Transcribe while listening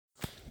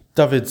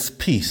David's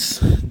peace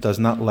does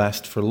not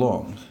last for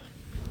long.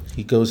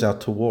 He goes out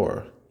to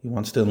war. He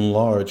wants to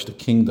enlarge the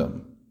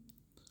kingdom.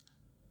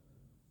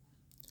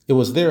 It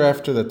was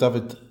thereafter that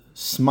David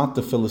smote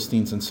the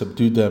Philistines and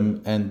subdued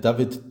them, and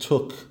David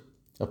took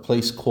a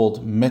place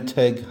called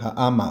Meteg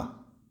Ha'ama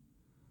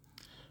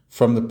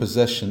from the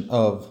possession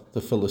of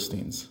the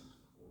Philistines.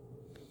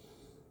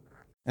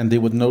 And they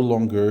would no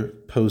longer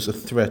pose a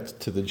threat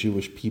to the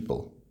Jewish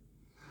people.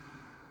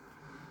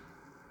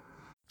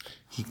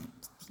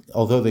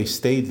 Although they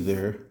stayed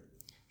there,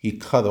 he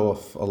cut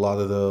off a lot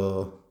of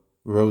the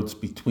roads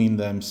between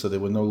them, so they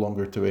were no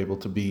longer able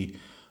to be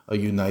a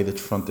united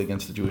front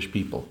against the Jewish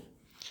people.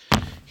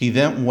 He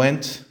then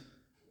went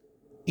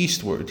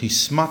eastward. He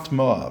smote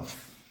Moab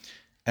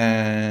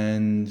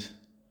and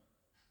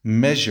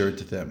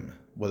measured them.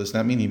 What does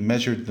that mean? He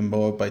measured the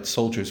Moabite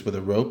soldiers with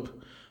a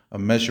rope, a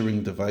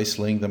measuring device,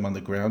 laying them on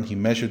the ground. He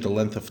measured the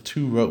length of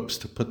 2 ropes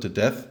to put to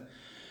death,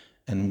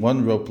 and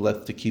 1 rope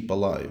left to keep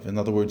alive. In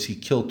other words, he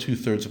killed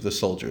 2/3 of the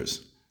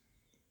soldiers.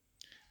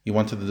 He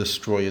wanted to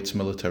destroy its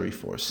military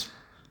force.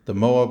 The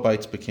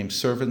Moabites became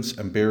servants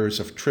and bearers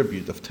of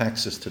tribute, of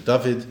taxes to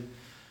David.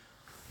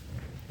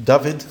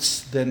 David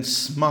then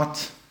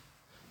smote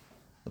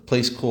a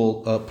person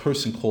called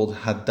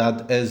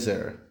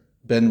Hadadezer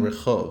ben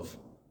Rechov,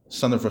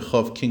 son of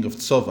Rechov, king of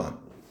Tzova.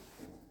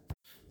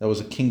 That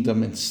was a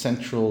kingdom in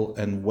central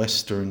and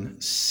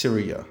western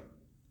Syria.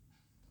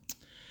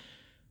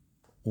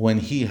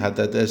 When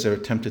Hadadezer,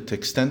 attempted to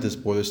extend his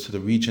borders to the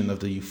region of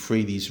the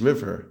Euphrates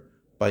River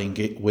by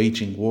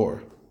waging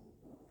war,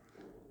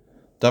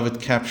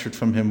 David captured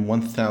from him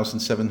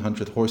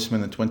 1,700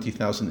 horsemen and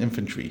 20,000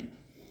 infantry.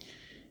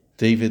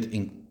 David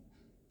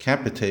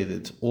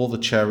incapacitated all the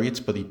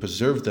chariots, but he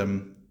preserved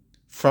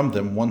from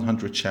them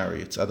 100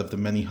 chariots out of the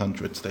many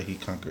hundreds that he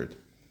conquered.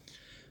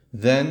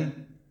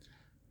 Then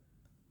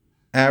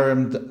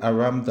Aram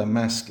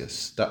Damasek,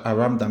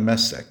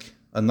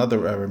 another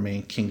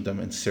Aramean kingdom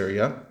in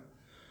Syria,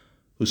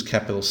 whose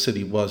capital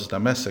city was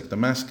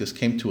Damascus,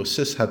 came to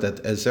assist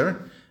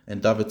Hadadezer,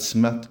 and David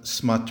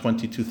smote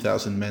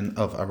 22,000 men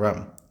of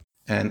Aram.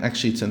 And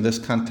actually, it's in this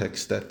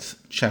context that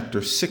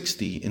chapter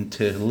 60 in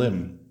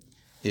Tehillim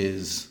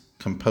is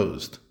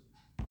composed,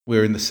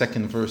 where in the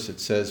 2nd verse it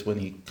says when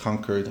he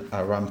conquered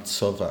Aram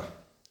Tzova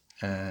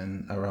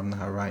and Aram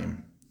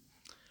Naharaim.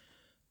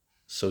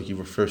 So he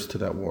refers to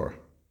that war.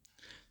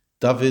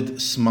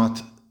 David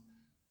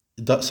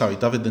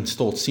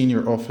installed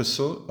senior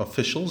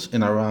officials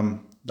in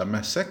Aram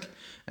Damasek,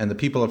 and the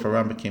people of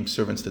Aram became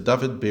servants to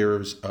David,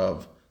 bearers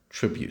of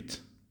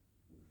tribute.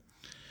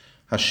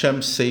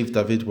 Hashem saved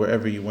David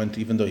wherever he went,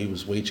 even though he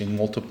was waging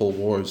multiple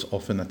wars,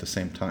 often at the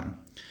same time.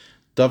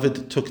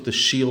 David took the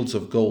shields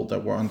of gold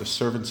that were on the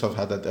servants of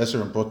Hadadezer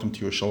and brought them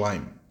to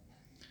Yerushalayim.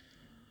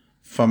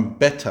 From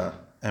Beta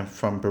and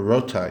from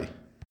Berotai,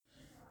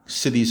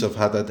 cities of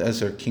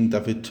Hadadezer, King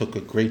David took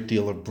a great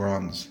deal of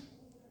bronze.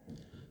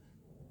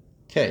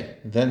 Okay,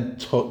 then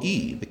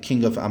Toi, the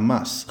king of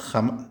Hamas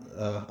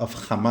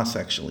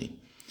actually,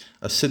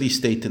 a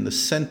city-state in the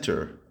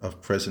center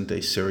of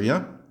present-day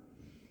Syria,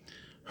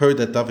 heard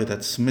that David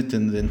had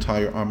smitten the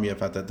entire army of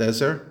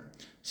Hadadezer.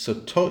 So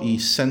Toi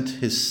sent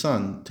his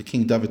son to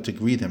King David to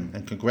greet him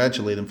and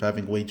congratulate him for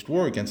having waged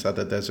war against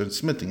Hadadezer and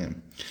smiting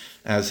him,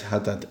 as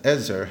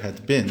Hadadezer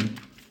had been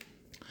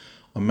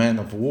a man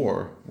of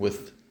war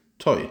with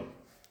Toi,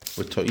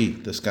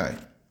 this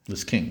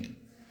king.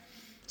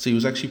 So he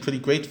was actually pretty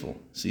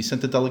grateful. So he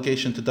sent a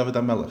delegation to David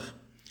HaMelech,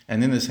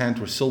 and in his hand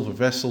were silver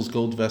vessels,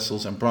 gold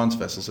vessels, and bronze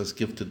vessels as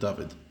gift to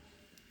David.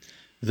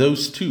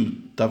 Those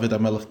two David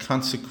HaMelech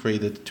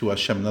consecrated to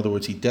Hashem. In other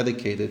words, he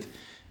dedicated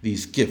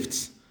these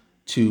gifts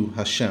to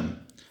Hashem.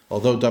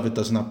 Although David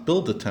does not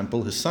build the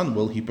temple, his son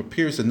will. He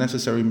prepares the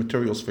necessary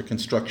materials for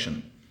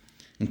construction,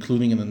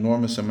 including an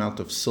enormous amount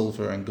of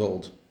silver and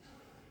gold.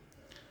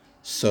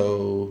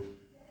 So,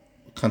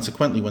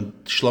 consequently, when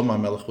Shlomo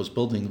HaMelech was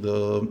building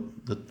the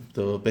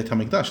Beit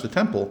HaMikdash, the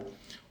temple,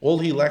 all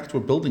he lacked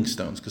were building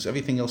stones, because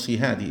everything else he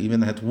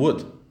even had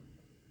wood.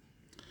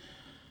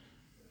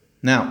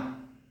 Now,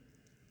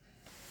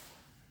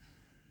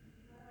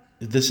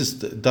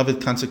 David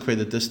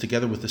consecrated this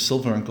together with the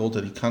silver and gold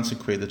that he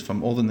consecrated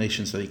from all the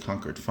nations that he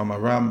conquered, from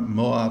Aram,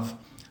 Moab,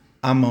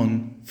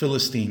 Ammon,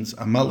 Philistines,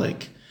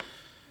 Amalek,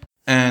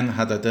 and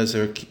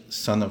Hadadezer,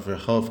 son of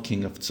Rechov,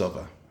 king of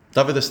Tzova.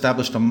 David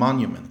established a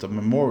monument, a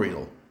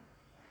memorial,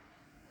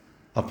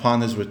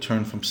 upon his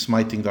return from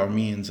smiting the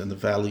Arameans in the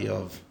valley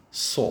of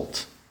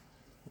Salt.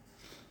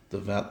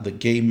 The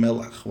Gay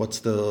Melech. What's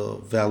the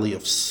valley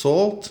of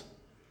Salt?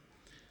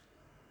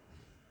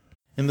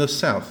 In the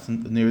south,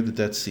 near the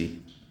Dead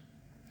Sea.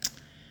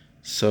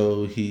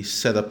 So he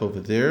set up over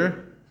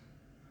there,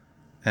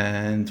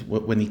 and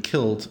when he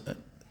killed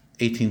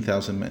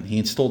 18,000 men, he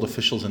installed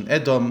officials in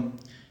Edom.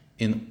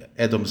 In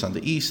Edom's on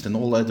the east, and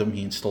all Edom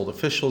he installed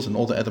officials, and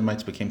all the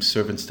Edomites became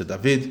servants to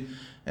David.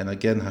 And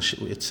again,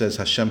 it says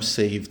Hashem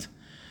saved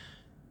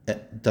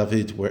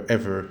David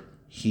wherever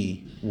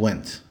he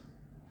went.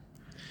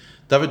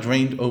 David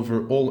reigned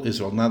over all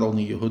Israel, not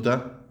only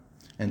Yehuda,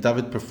 And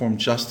David performed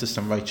justice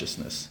and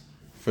righteousness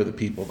for the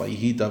people.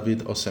 Vayihi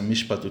David oseh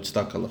mishpat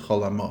utzedakah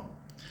lechol amo.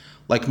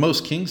 Like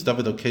most kings,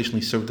 David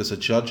occasionally served as a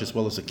judge as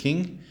well as a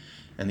king,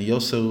 and he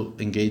also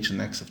engaged in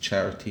acts of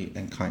charity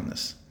and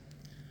kindness.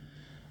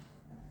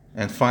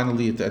 And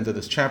finally, at the end of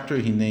this chapter,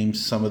 he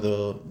names some of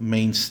the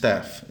main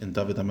staff in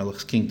David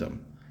HaMelech's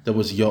kingdom. There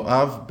was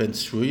Yoav ben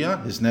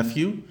Tzruya, his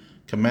nephew,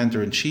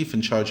 commander-in-chief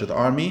in charge of the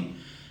army,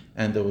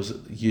 and there was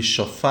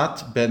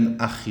Yeshaphat ben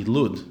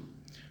Achilud,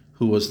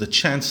 who was the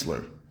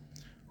chancellor,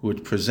 who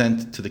would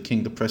present to the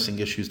king the pressing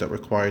issues that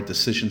required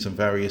decisions in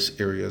various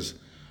areas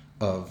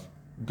of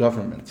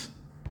government.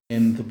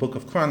 In the book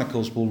of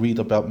Chronicles, we'll read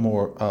about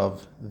more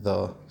of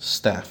the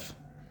staff.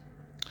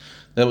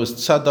 There was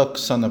Tzadok,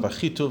 son of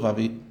Achituv,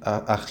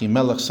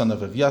 Achimelech, son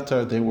of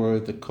Aviatar. They were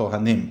the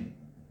Kohanim.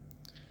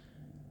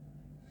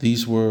 They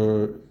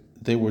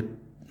were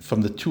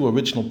from the two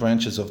original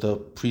branches of the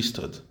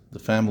priesthood, the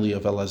family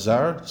of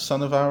Elazar,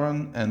 son of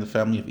Aaron, and the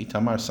family of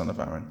Itamar, son of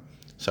Aaron.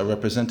 So a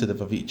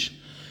representative of each.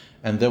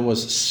 And there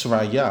was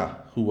Sraya,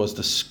 who was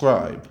the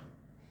scribe.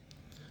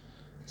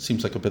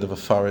 Seems like a bit of a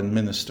foreign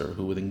minister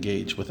who would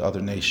engage with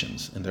other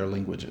nations in their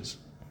languages.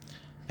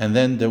 And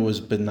then there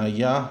was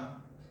Benaiah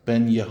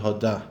ben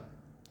Yehodah,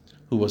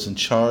 who was in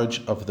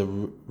charge of the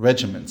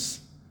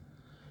regiments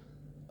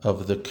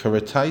of the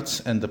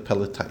Keretites and the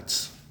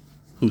Peletites.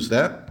 Who's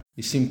that?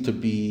 They seemed to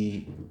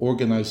be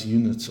organized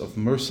units of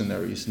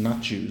mercenaries,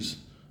 not Jews,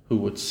 who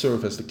would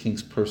serve as the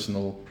king's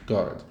personal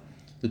guard.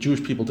 The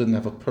Jewish people didn't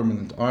have a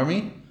permanent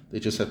army, they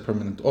just had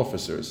permanent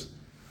officers.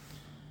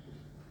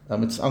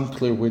 It's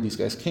unclear where these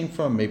guys came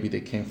from. Maybe they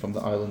came from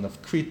the island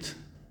of Crete,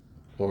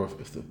 or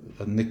if the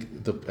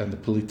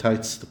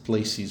Peletites, the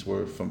Places,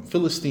 were from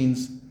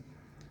Philistines,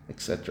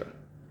 etc.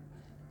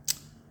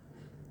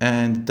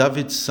 And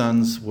David's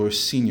sons were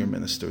senior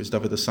ministers.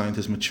 David assigned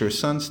his mature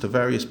sons to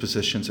various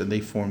positions, and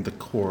they formed the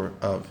core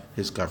of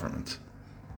his government.